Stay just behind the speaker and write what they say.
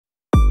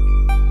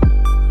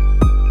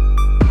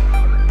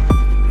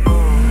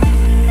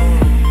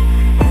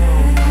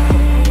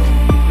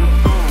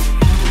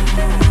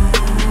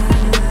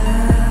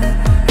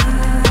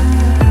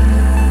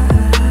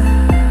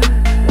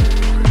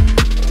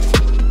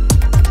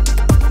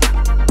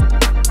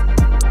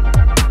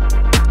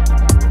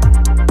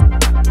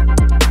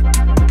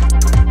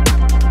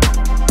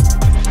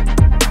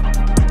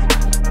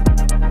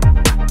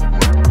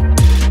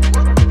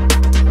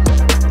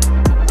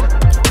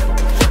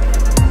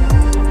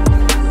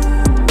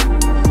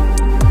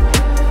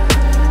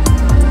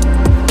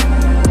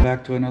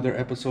to another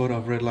episode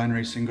of Redline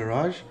Racing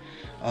Garage.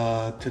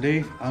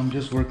 Today I'm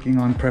just working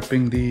on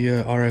prepping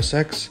the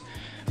RSX.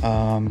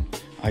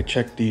 I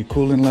checked the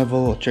coolant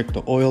level, checked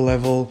the oil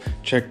level,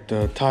 checked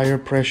the tire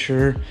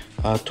pressure,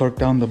 torqued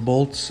down the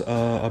bolts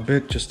a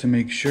bit just to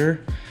make sure.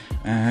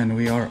 And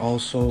we are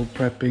also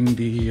prepping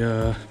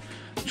the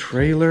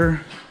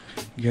trailer,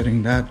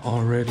 getting that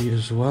all ready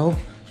as well.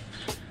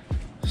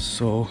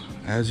 So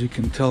as you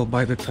can tell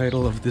by the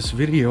title of this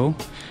video,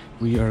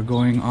 we are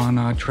going on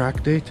a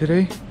track day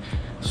today.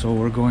 So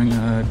we're going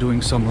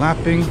doing some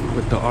lapping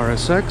with the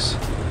RSX.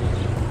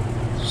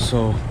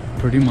 So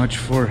pretty much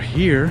for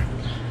here,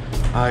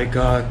 I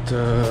got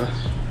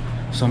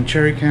some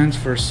cherry cans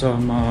for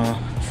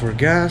for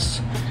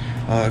gas.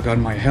 Got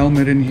my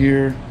helmet in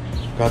here,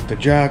 got the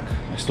jack.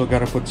 I still got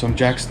to put some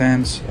jack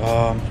stands.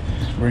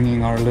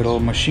 Bringing our little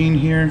machine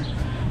here.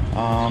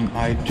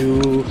 I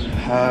do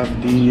have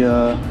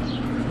the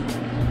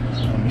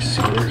let me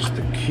see, where's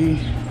the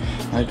key?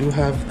 I do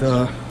have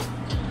the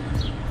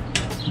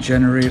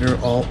generator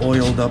all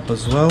oiled up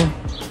as well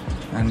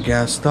and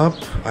gassed up.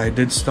 I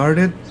did start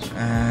it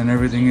and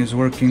everything is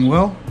working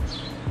well.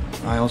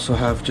 I also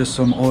have just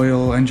some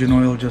oil, engine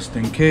oil, just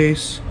in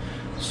case,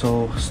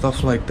 so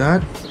stuff like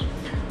that.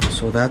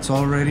 So that's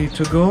all ready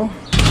to go.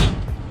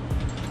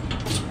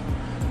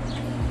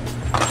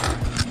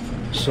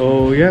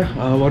 So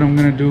yeah, what I'm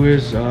gonna do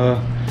is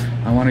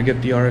I want to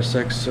get the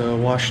RSX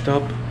washed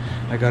up.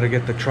 I gotta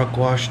get the truck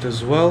washed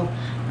as well,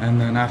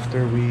 and then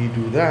after we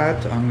do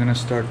that, I'm gonna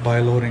start by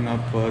loading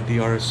up the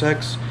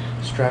RSX,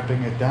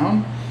 strapping it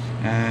down,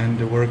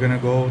 and we're gonna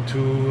go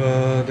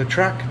to the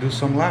track, do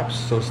some laps.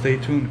 So stay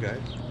tuned, guys.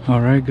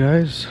 All right,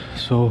 guys,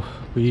 so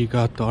we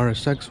got the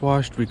RSX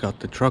washed, we got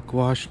the truck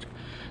washed.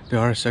 The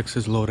RSX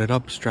is loaded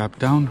up, strapped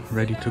down,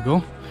 ready to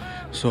go.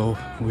 So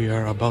we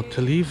are about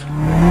to leave.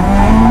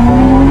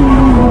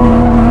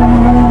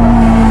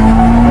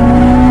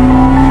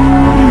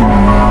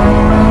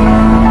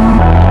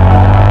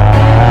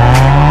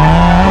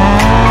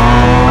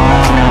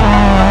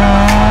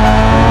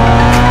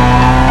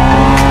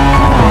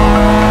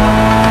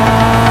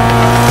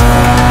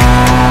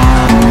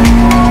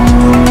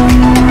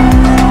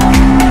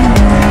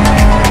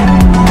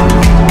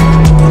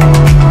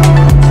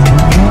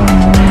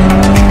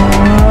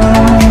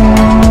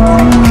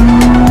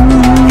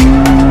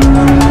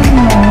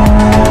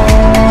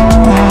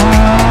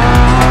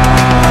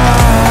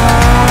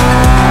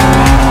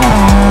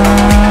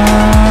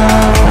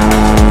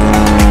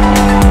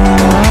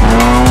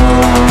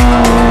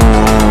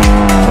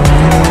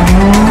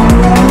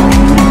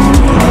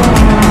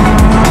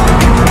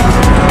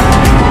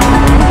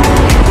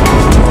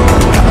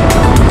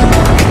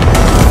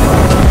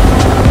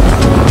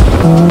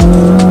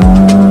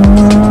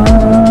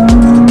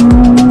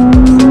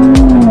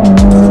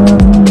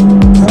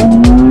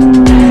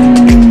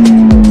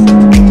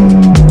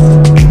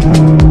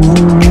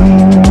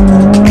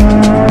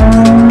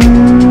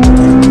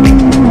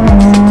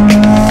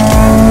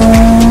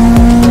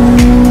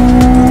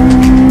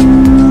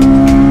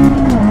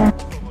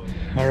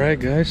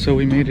 So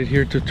we made it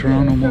here to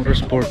Toronto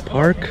Motorsport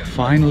Park.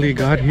 Finally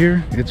got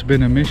here. It's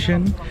been a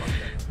mission.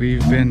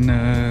 We've been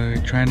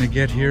trying to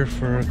get here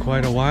for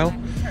quite a while.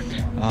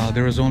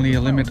 There was only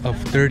a limit of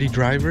 30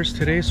 drivers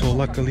today, so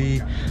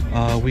luckily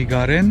we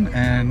got in,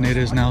 and it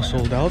is now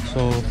sold out.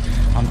 So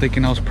I'm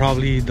thinking I was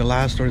probably the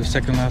last or the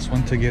second last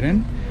one to get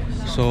in,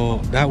 so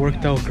that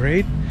worked out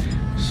great.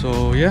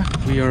 So yeah,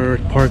 we are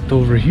parked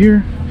over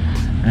here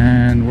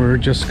and we're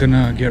just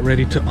gonna get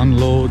ready to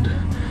unload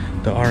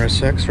the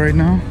RSX right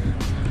now.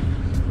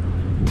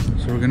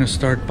 So we're gonna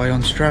start by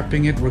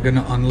unstrapping it, we're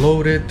gonna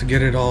unload it to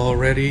get it all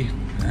ready,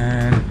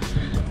 and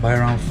by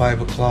around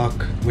 5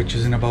 o'clock, which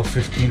is in about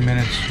 15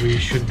 minutes, we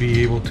should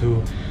be able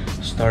to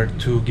start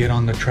to get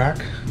on the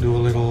track, do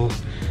a little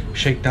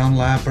shakedown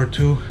lap or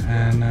two,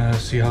 and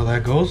see how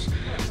that goes.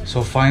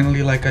 So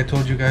finally, like I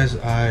told you guys,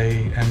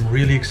 I am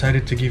really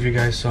excited to give you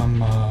guys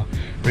some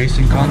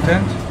racing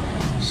content.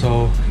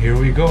 So here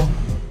we go.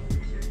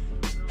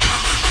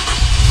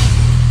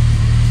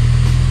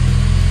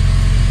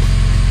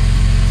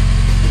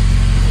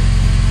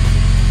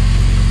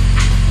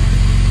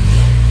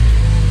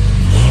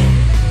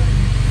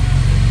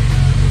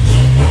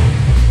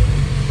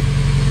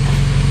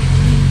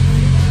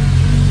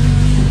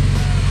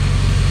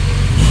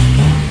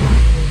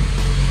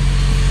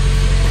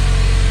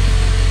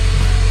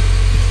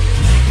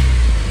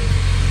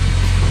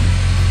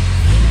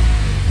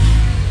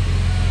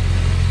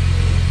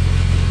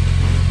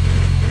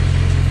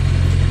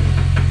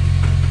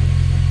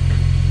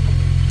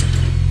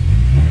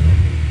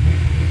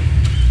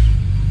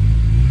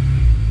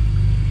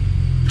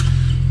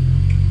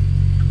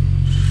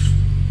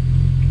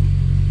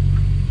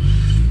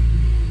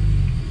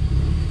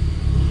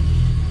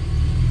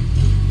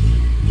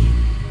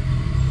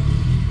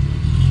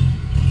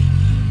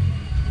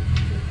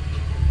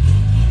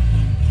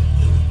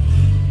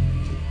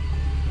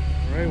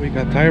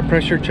 Got tire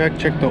pressure check,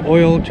 check the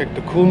oil, check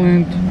the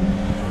coolant,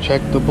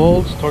 check the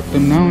bolts, torque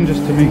them down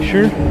just to make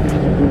sure,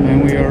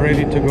 and we are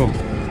ready to go.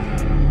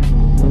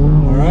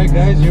 Alright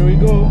guys, here we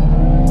go.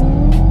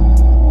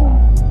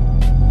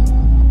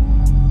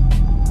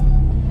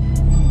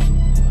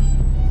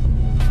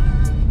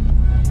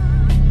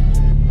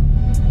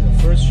 The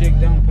first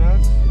shakedown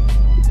pass.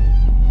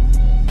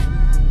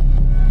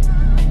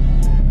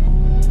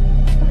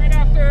 Right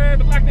after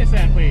the blackness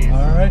end, please.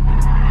 Alright.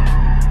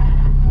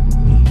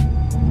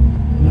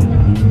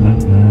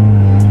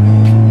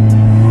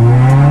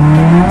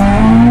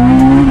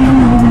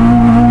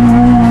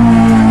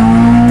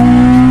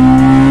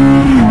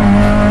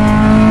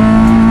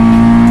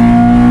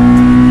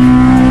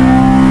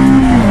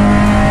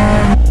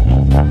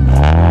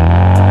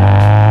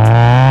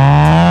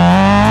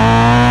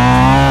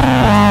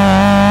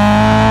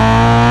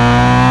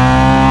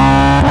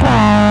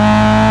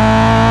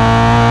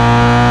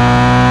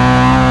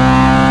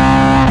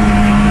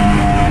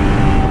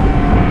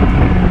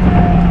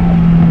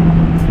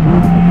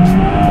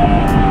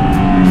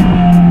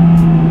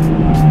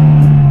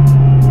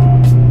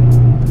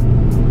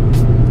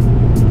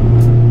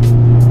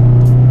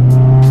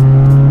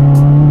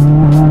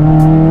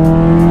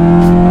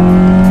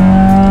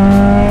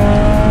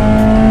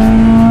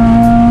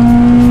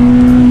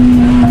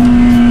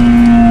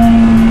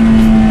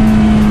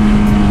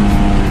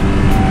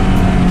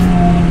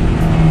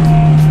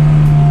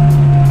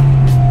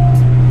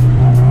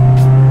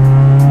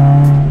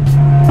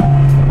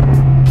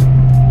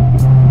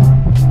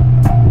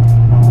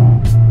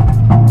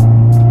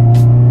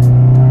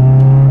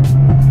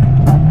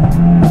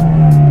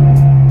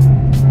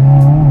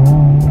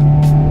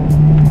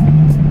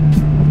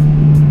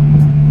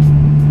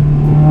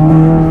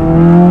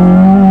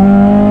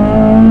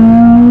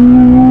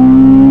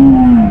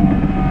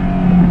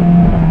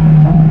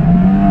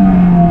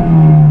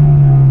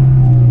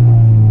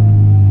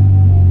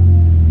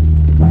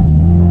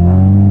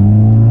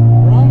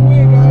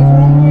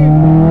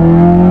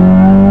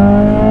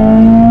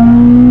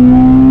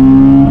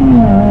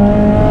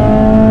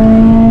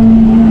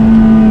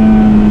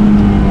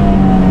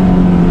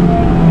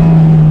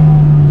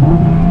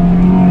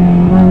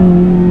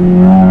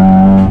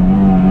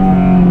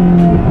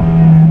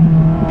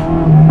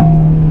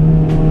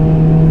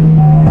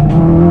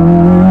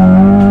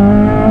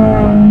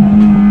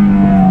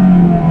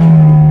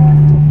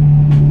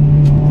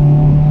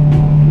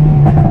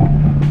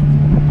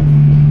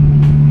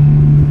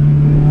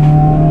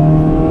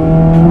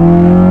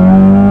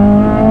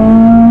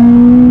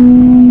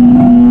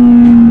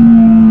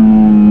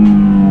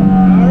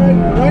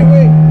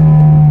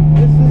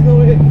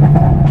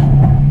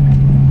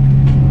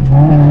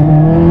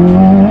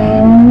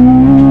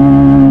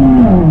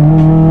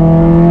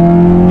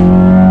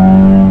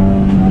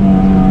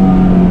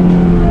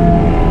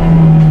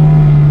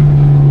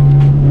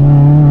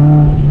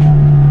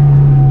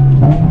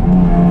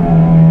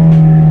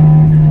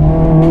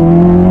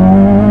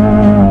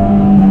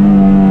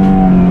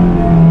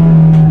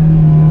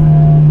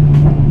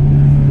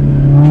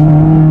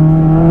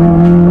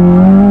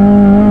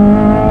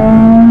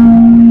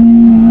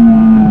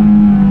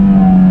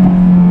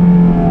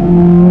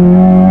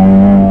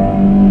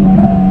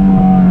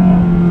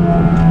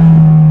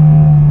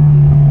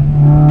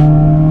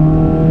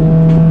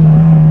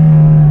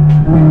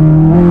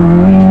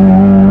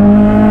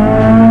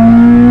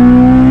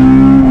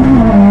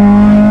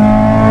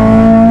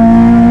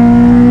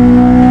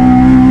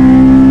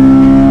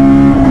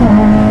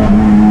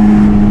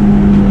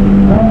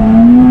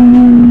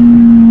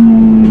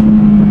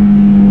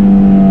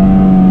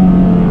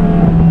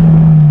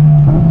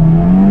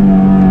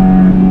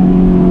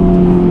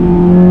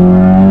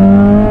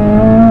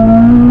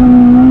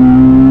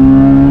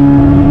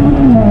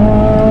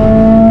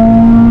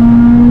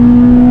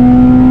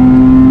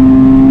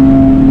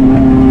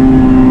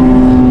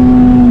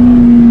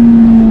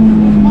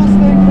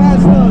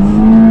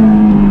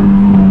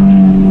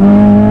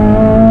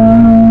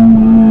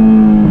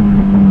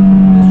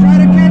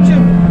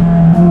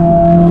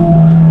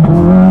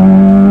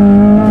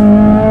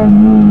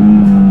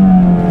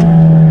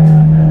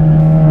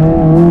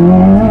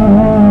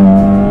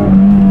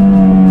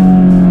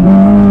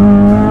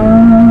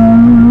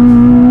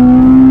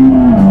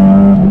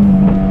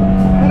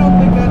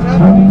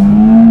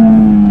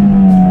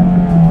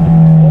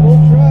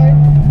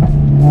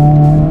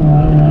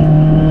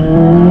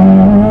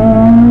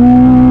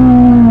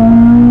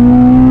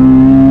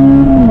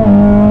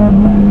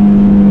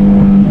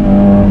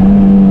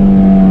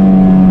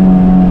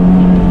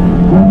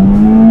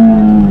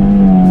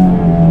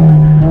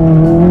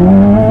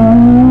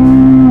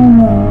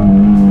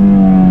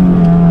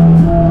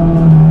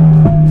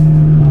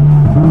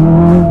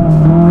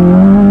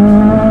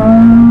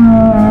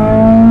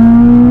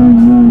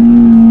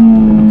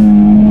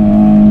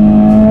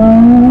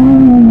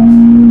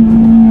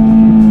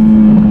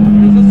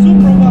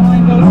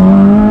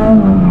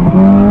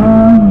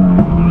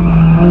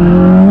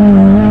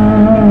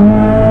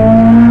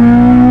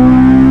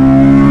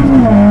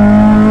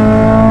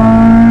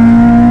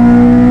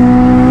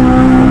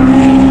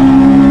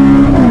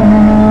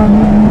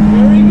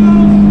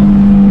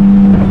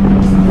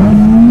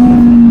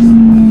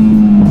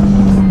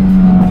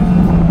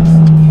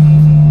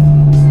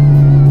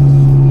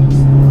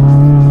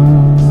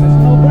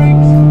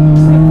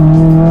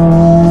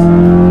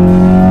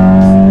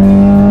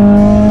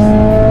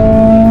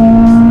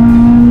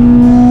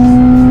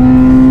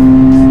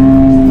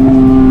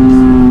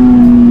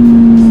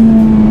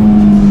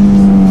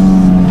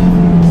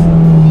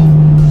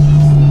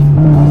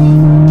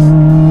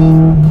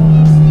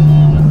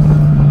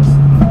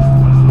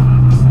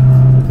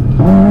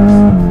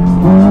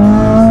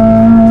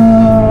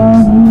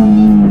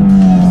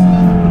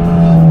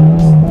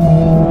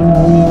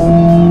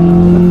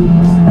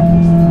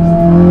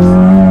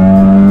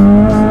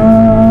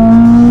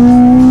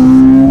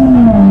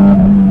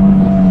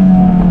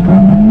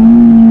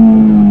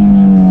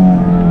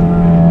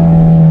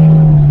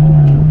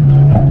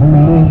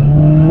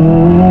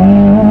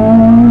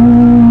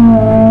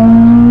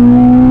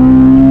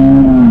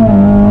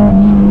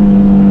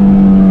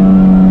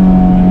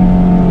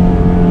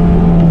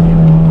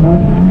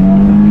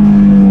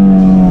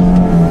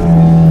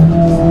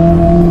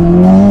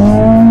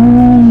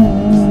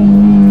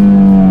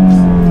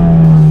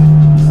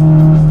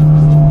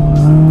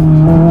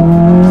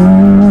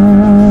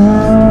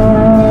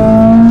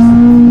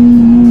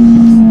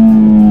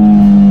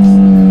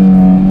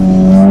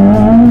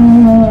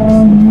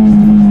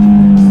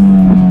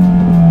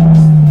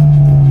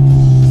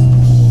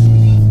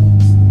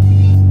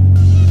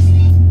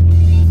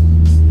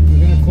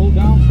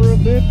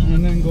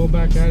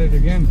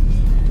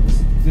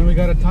 Then we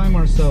gotta time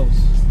ourselves.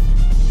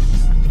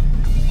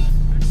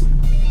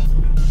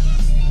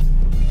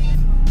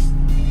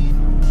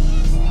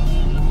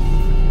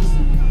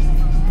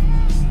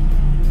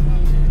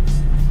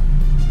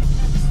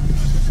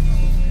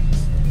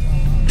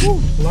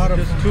 A lot of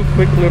just two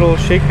quick little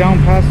shakedown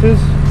passes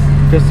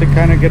just to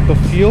kind of get the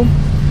feel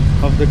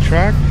of the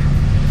track.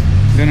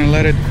 Gonna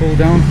let it cool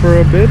down for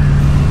a bit,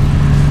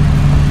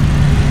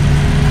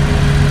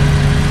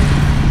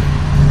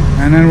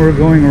 and then we're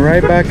going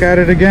right back at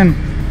it again.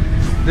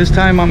 This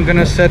time I'm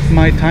gonna set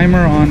my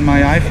timer on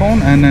my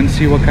iPhone and then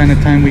see what kind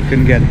of time we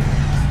can get.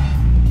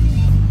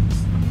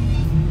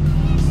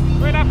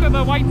 Right after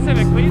the white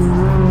Civic, please.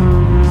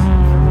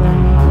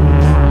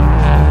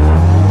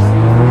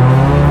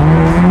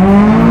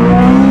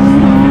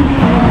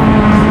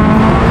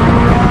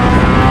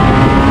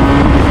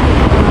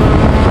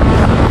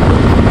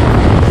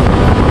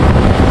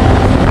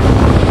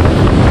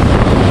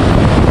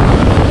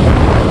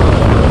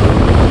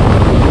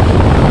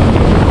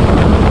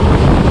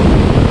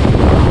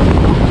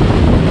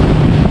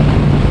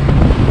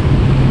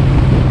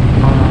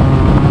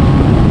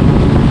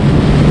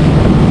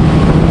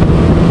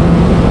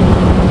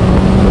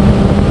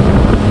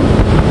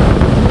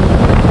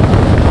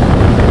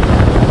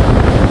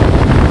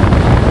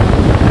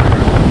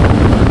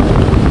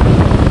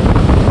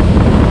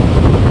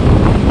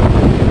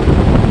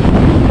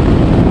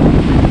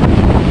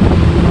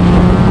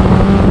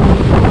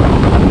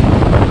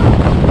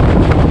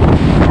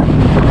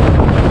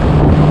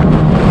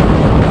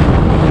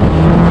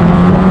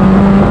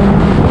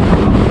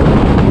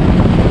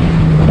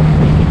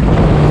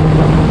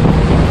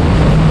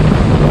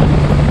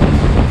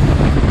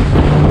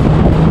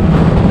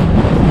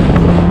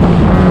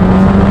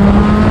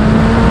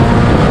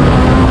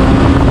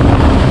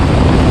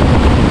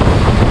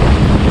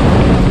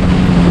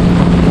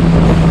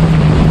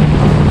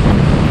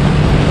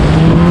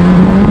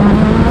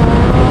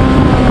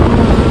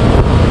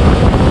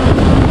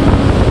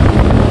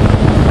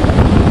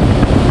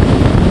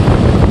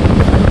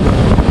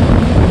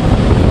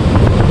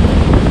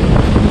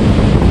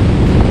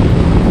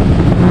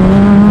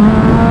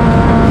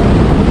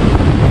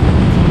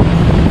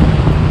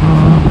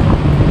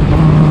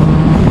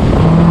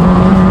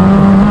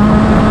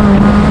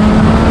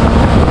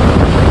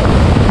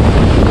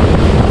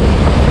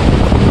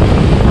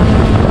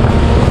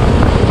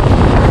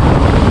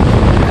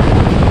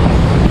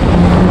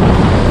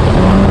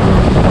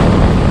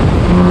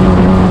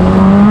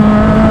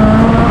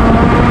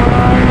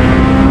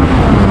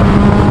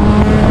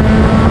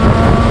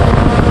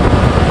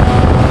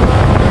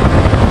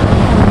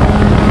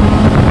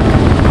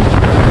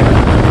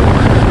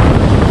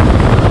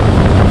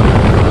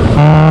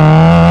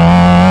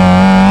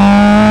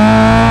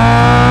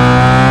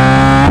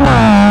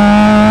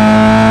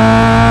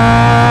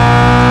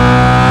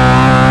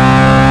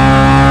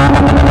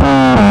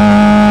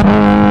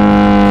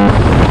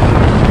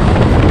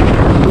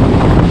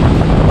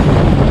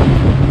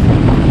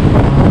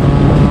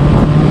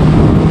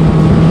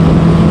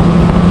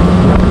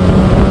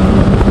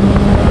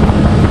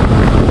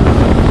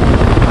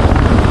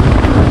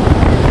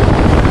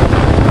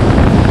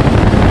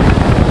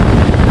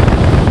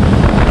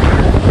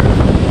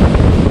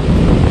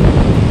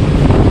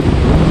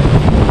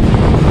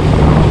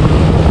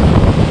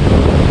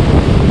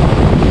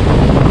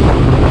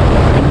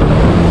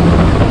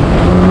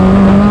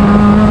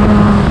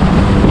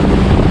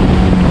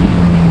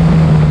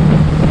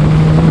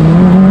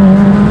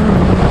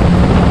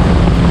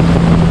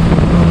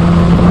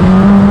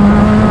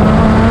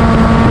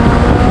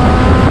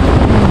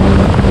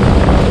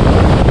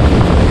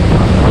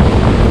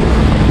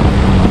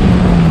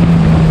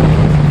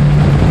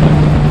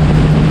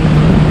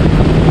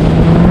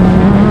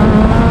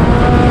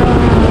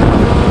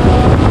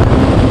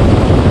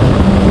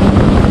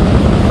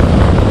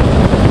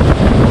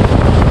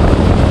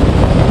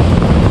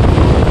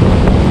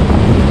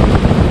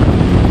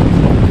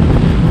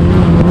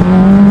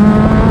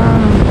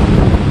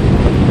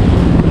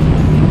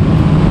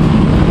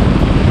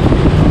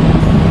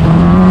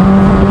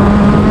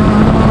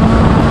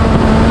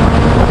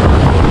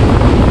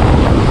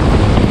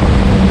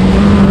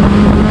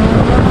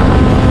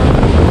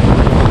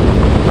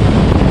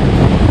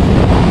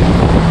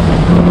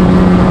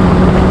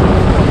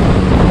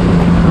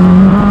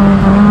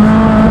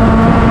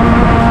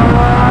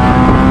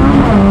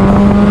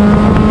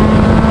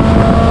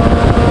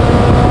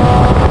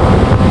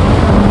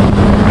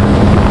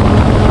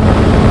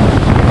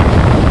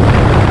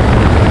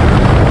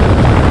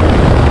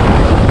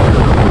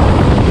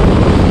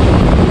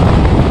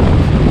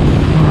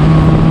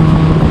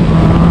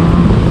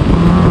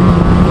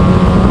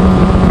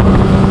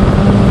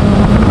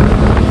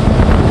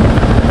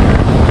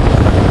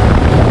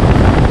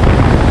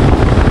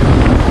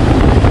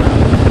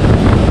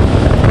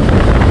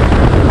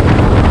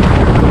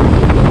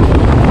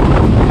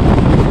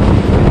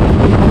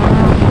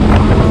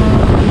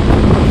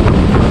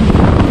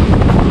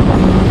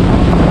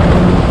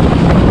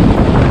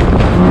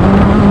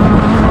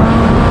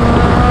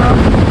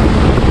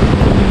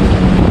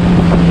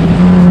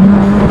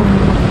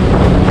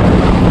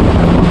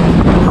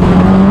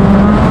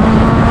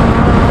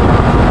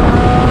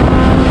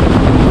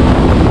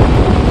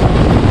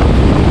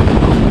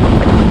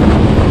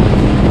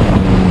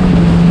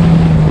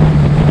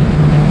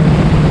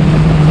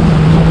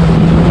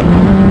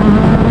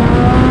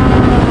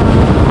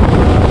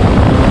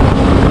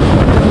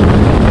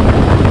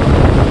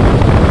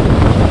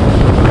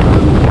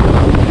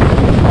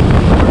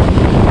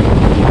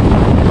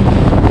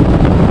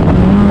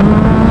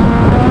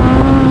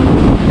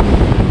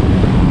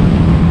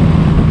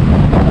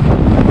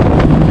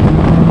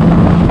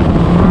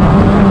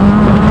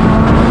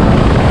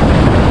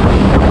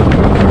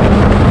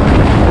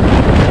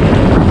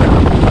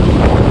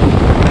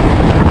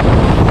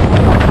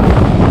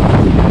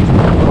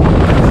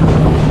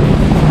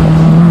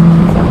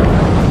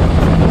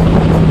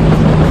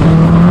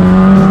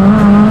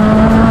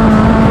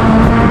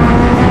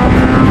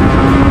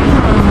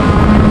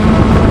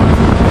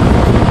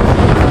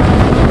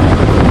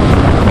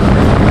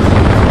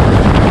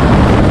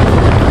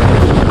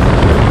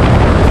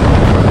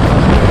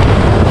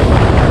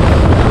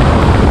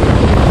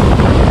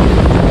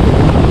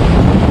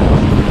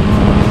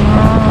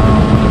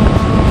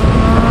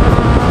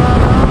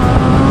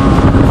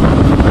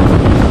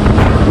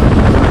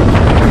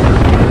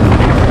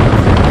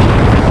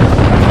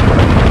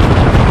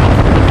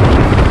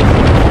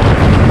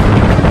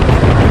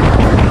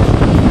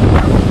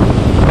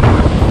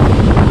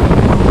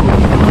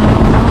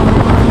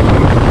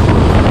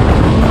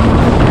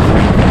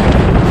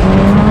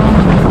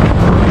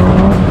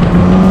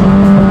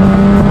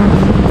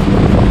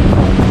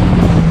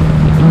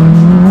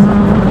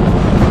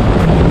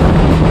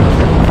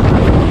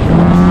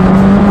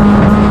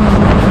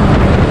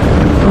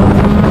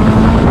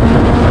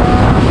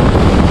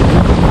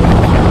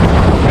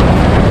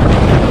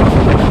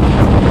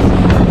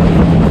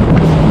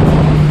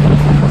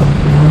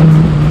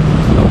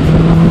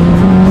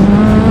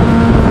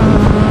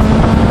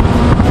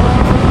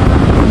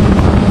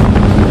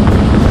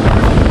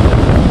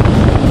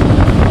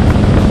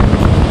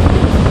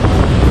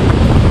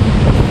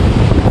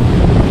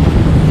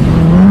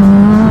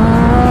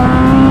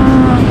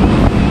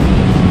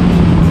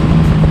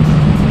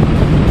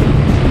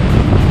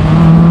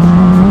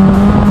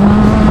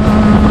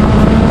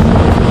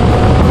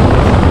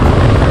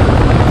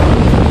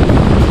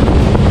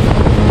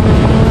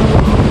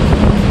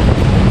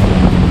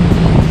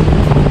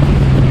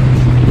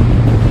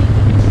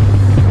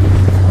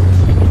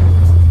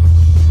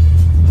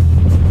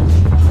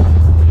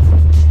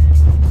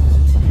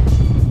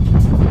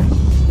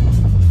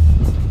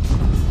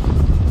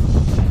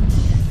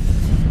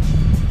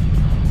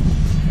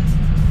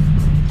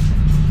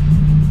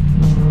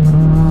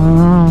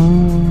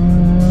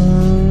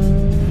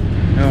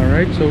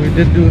 So we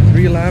did do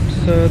 3 laps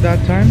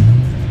that time.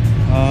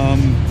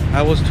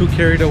 I was too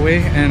carried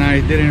away and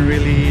I didn't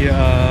really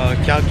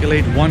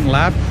calculate 1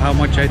 lap, how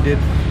much I did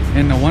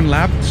in the 1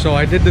 lap. So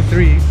I did the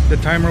 3. The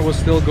timer was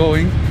still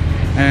going,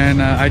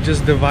 and I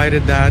just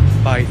divided that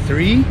by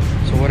 3,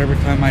 so whatever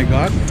time I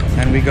got,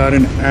 and we got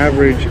an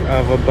average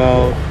of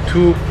about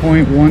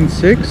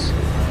 2.16.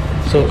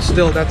 so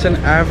still, that's an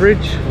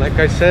average. Like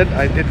I said,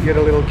 I did get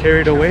a little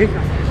carried away.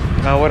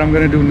 What I'm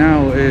gonna do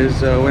now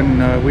is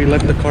when we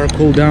let the car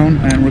cool down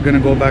and we're gonna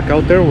go back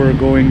out there, we're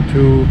going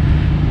to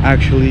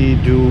actually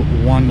do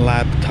 1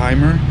 lap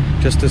timer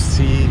just to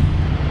see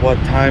what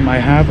time I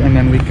have, and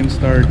then we can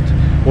start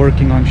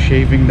working on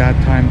shaving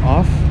that time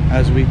off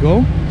as we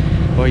go.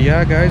 But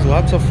yeah guys,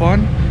 lots of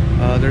fun.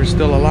 There's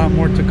still a lot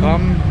more to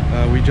come.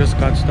 We just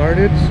got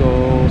started,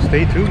 so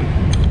stay tuned.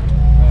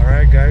 All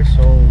right guys,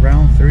 so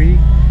round 3.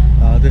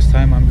 This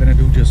time I'm gonna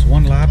do just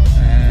 1 lap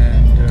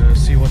and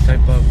see what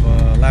type of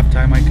lap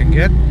time I can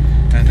get,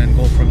 and then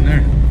go from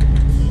there.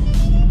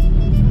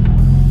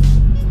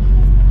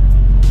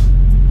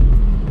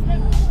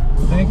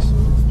 Thanks.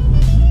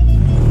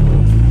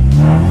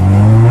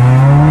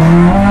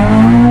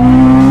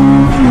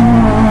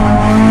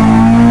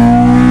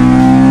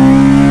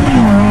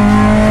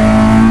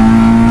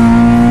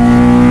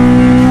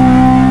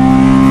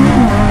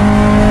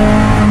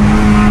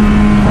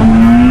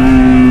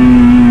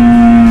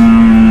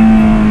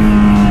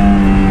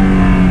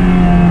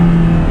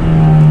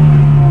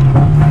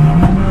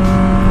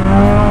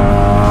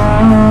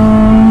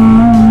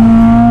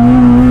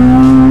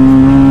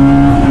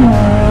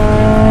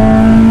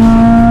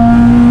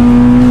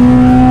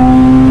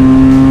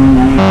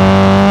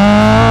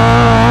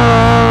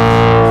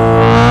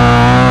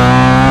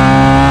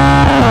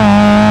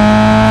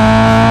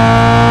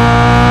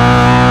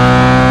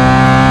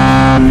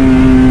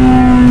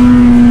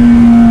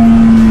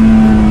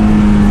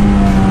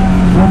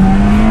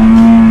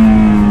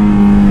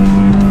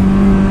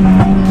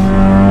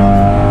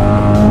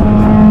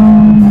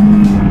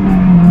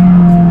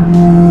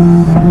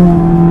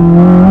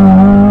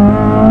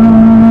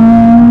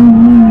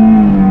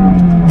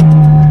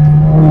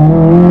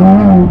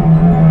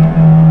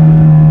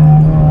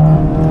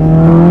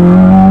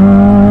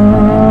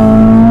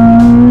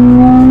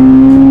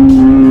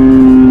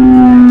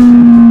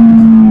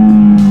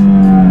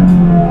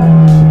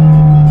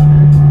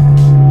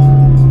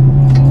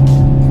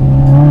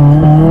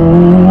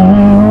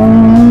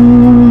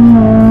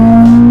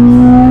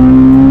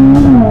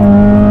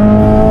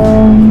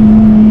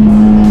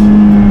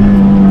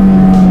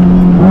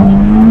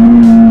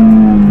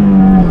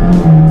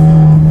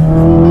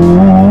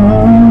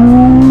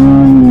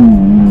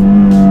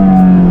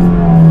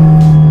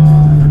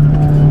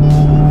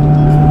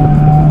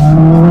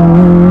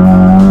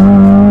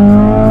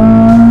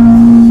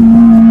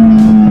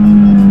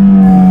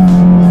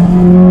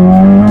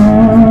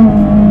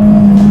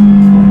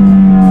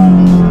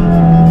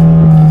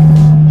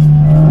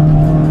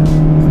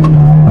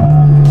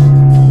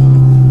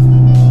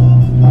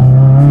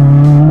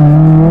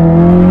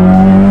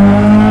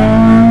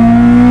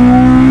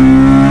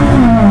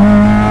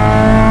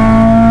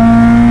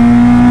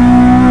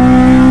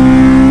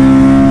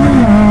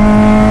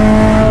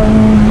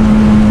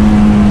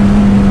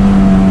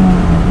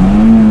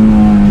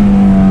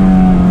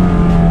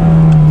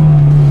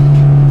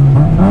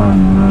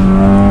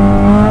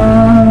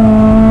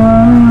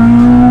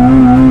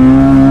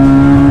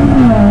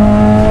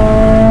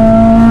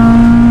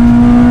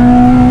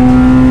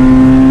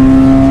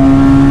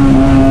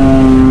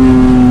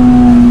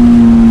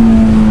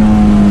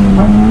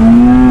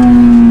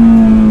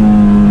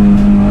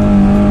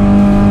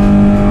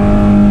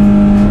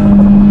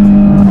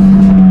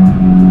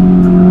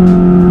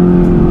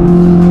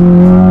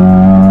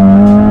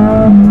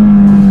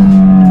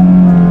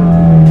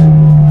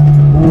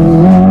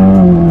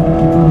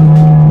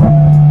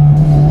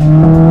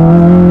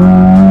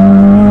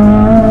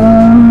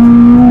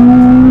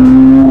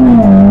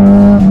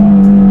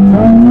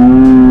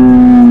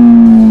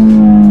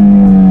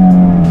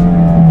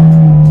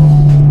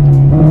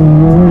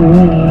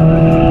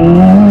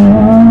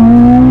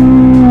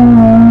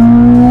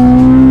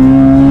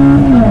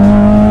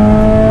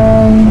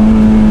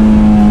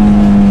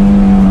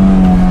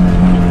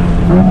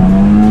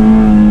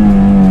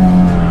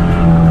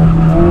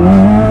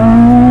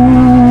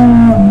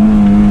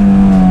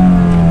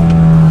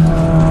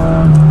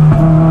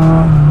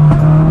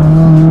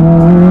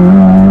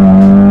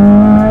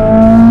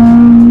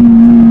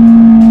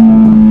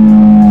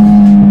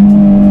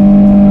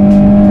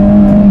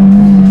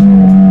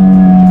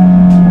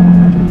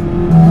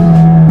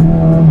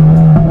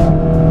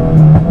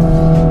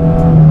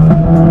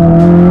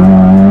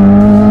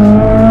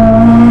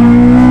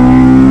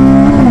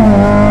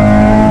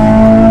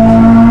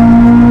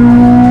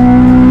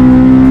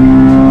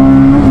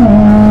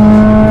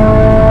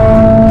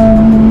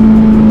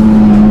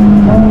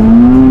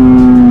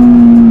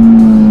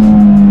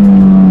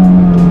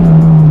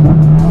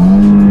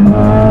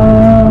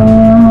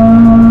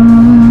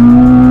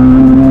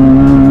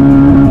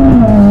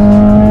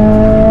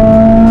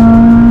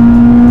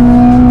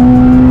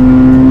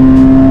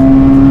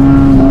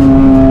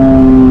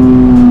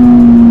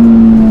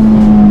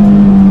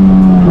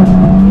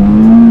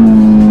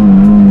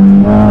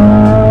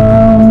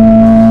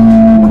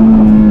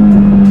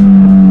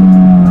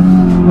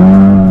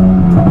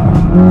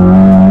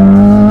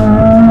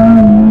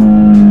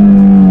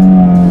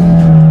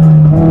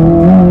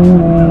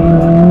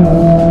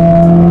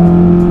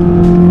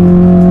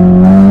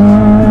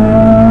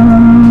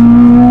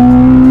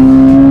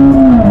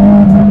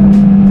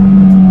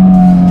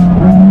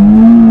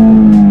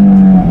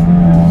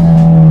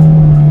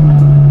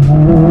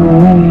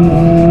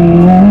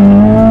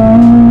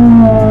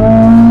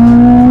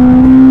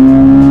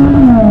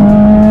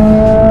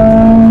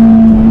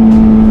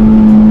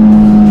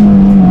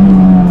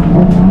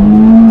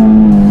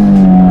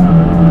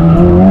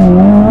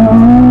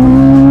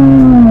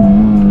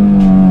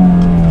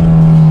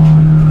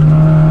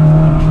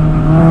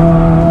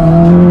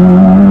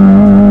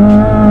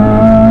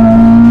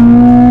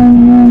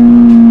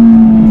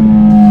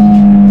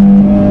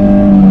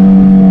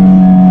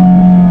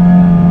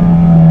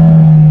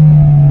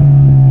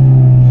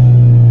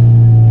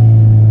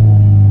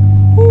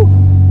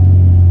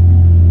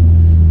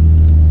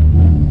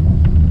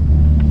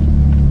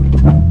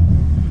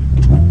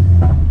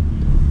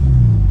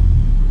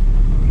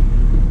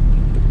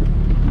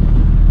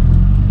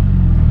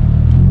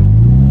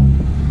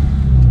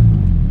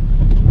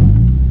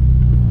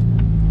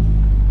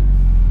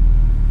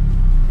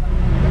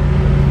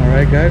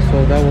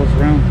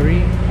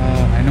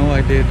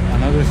 I did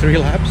another 3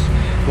 laps,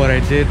 but I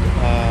did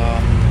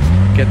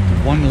get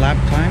 1 lap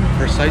time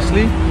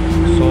precisely.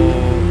 So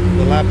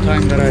the lap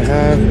time that I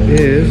have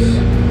is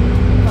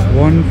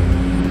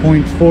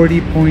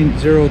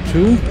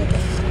 1:40.02.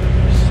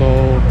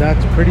 So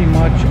that's pretty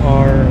much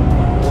our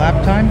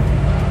lap time,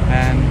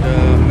 and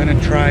I'm gonna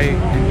try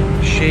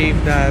and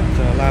shave that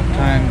lap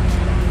time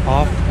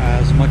off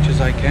as much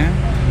as I can.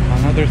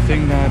 Another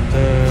thing that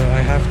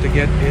I have to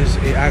get is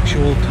an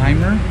actual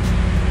timer.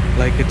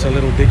 Like, it's a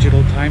little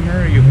digital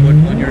timer you put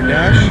on your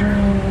dash,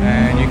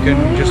 and you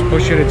can just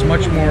push it. It's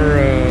much more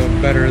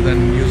better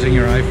than using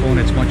your iPhone.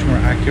 It's much more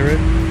accurate.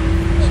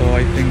 So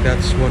I think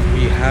that's what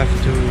we have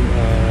to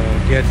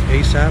get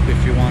ASAP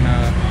if you want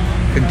to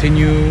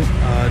continue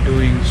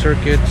doing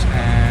circuits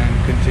and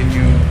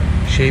continue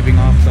shaving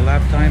off the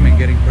lap time and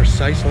getting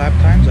precise lap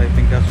times. I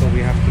think that's what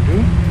we have to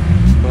do.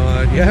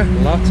 But yeah,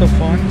 lots of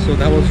fun. So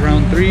that was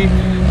round 3.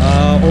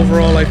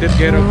 Overall, I did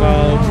get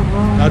about,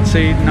 I'd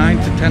say, 9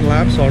 to 10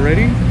 laps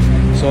already.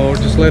 So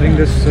just letting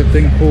this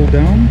thing cool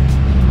down,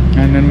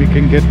 and then we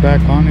can get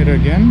back on it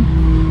again.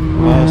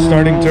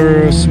 Starting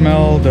to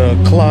smell the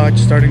clutch,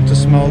 starting to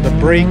smell the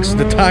brakes,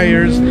 the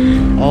tires,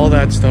 all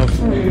that stuff.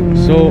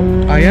 So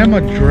I am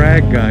a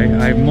drag guy.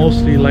 I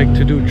mostly like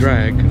to do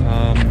drag,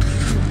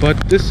 but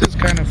this is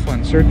kind of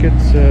fun.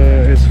 Circuits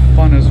is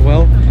fun as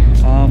well.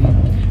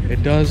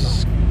 It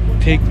does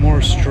take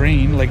more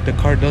strain, like the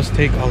car does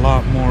take a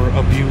lot more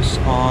abuse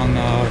on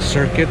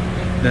circuit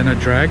than a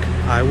drag,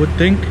 I would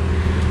think.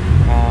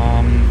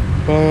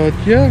 But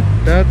yeah,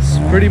 that's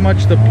pretty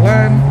much the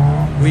plan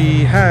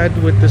we had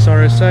with this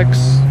RSX.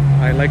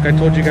 Like I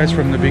told you guys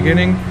from the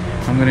beginning,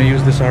 I'm gonna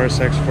use this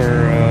RSX for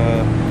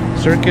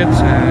circuits,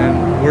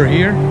 and we're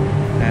here,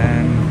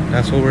 and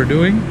that's what we're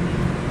doing.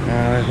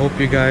 I hope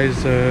you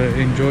guys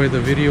enjoy the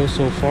video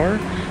so far.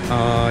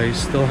 I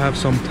still have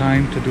some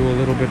time to do a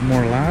little bit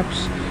more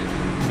laps,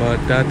 but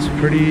that's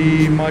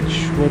pretty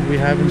much what we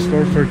have in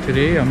store for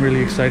today. I'm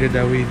really excited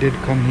that we did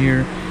come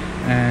here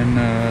and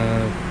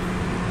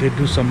did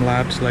do some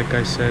laps. Like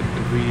I said,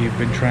 we've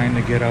been trying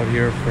to get out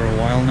here for a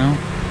while now,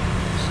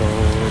 so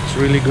it's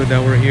really good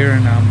that we're here,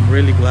 and I'm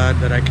really glad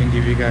that I can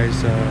give you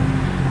guys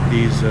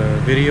these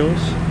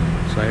videos.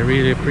 So I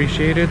really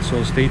appreciate it.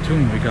 So stay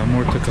tuned, we got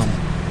more to come.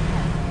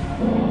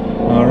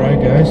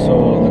 Alright guys,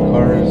 so the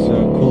car is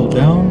cooled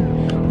down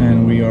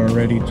and we are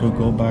ready to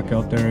go back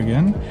out there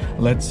again.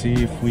 Let's see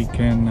if we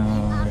can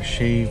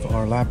shave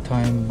our lap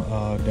time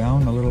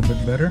down a little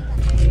bit better.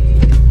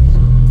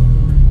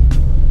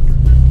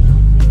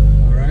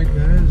 Alright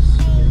guys,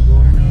 we're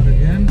going out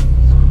again.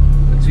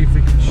 Let's see if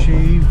we can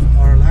shave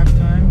our lap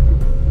time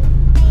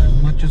as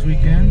much as we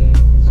can.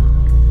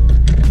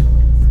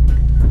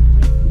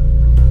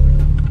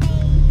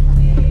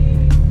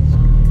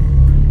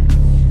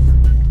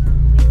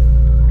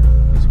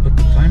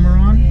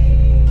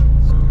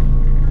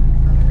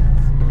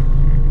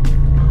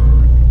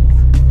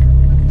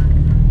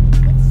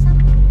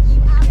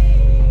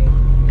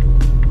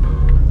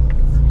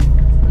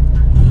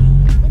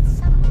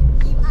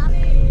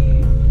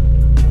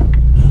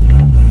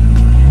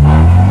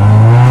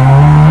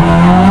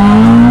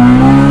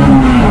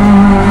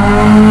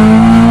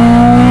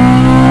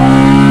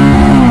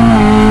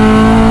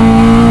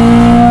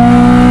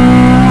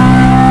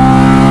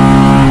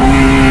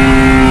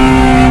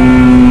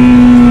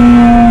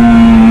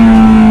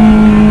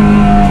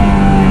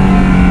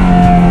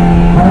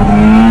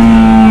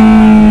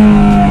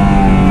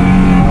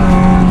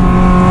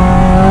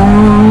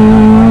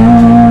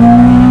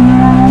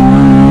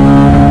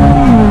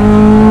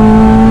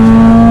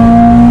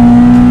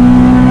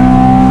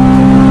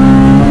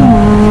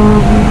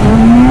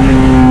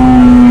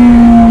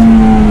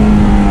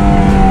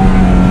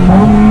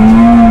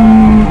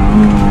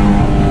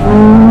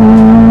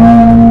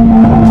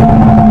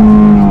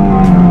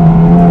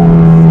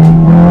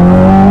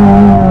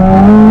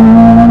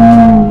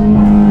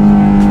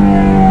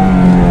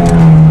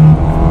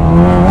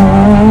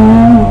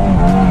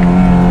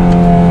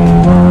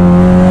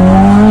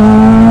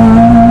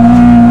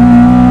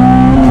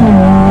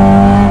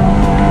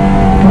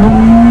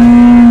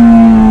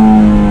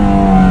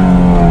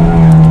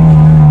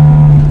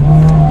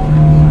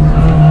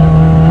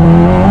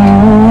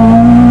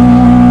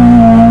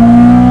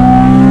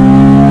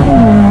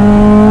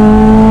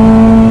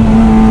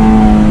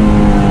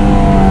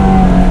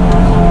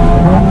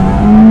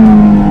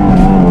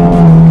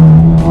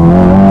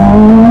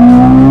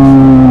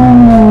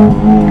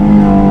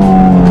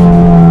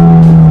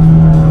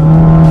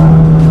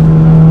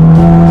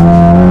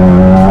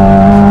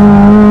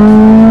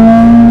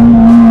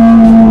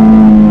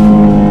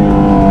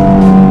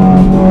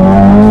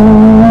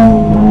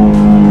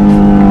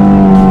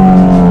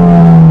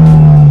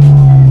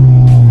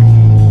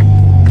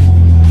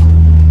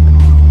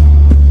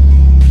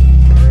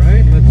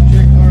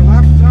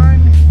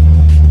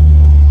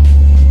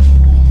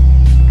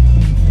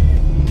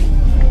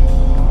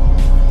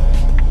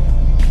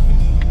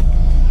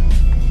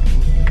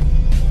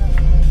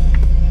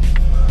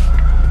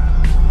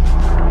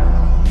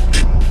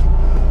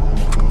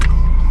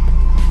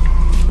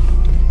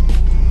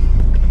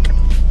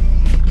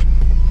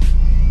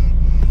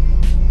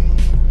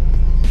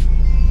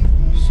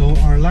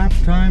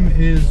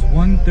 is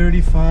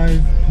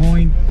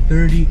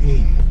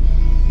 135.38.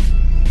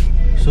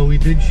 So we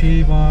did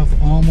shave off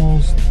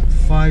almost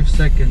 5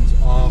 seconds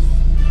off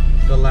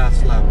the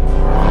last lap,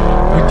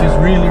 which is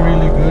really,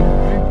 really good.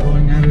 Okay,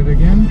 going at it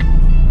again.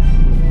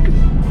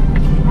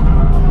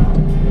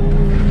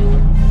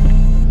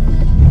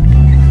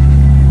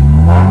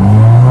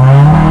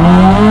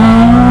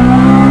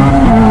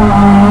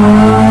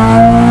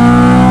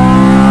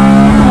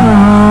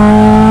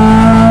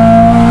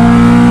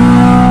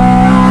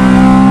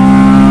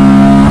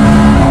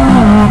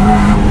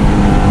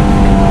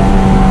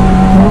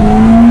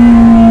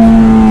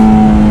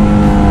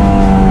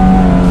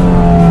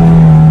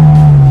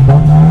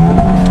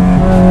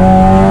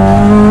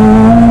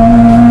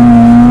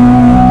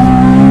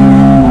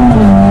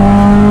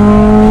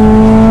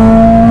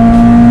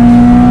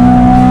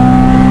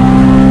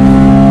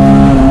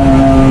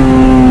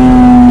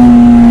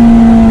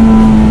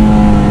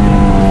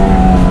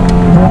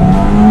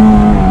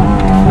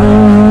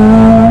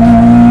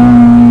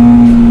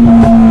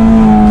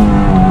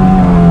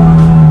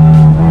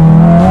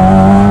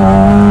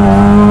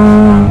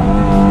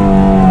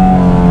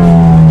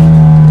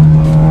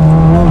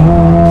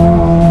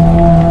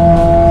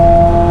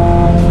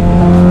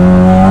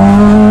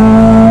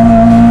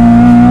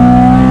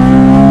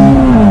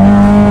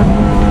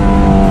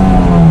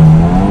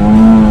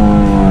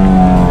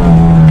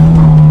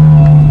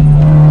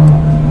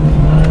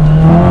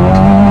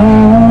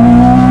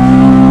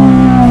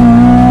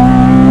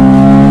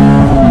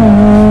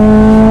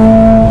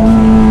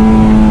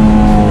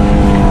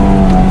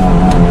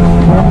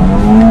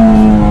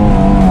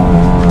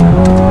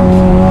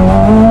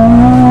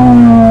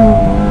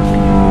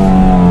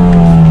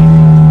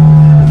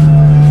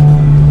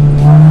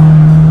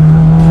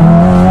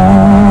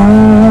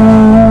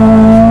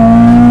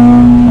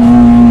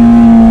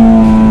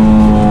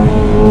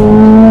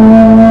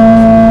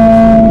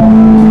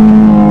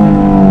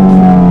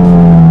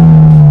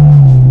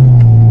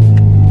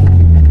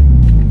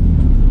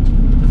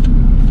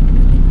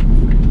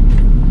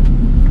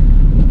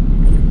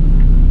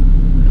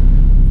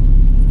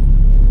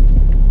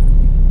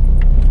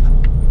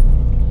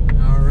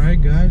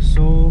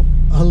 So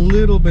a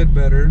little bit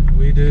better.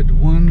 We did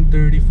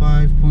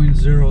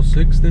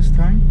 135.06 this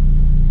time,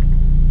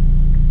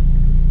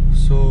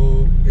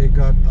 so it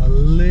got a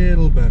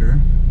little better.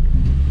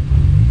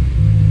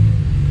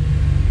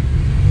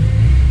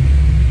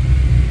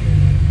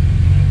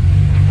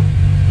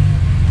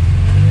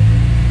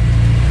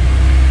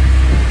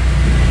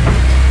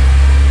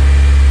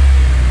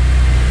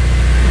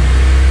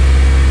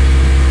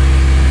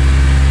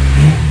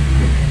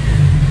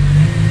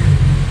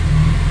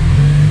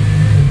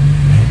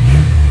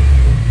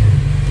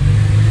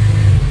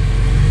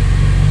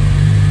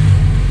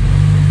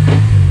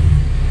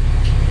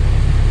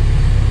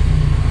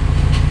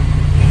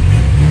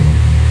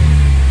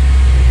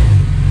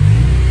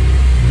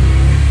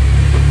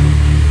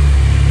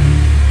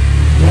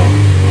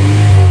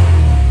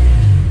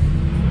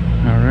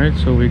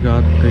 So we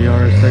got the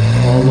RSX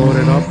all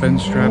loaded up and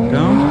strapped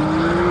down,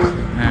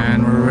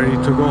 and we're ready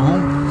to go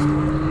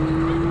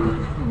home.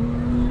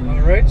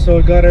 Alright, so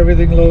I got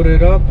everything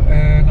loaded up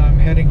and I'm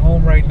heading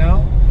home right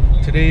now.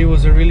 Today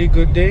was a really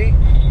good day.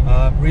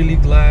 I'm really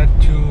glad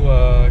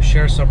to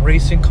share some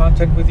racing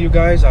content with you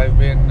guys. I've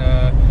been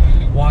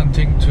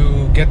wanting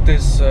to get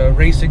this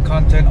racing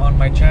content on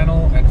my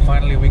channel, and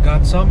finally we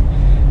got some.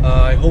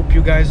 I hope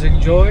you guys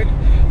enjoyed.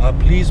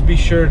 Please be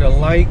sure to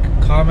like,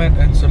 comment,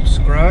 and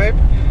subscribe.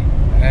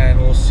 And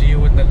we'll see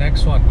you in the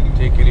next one.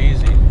 Take it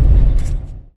easy.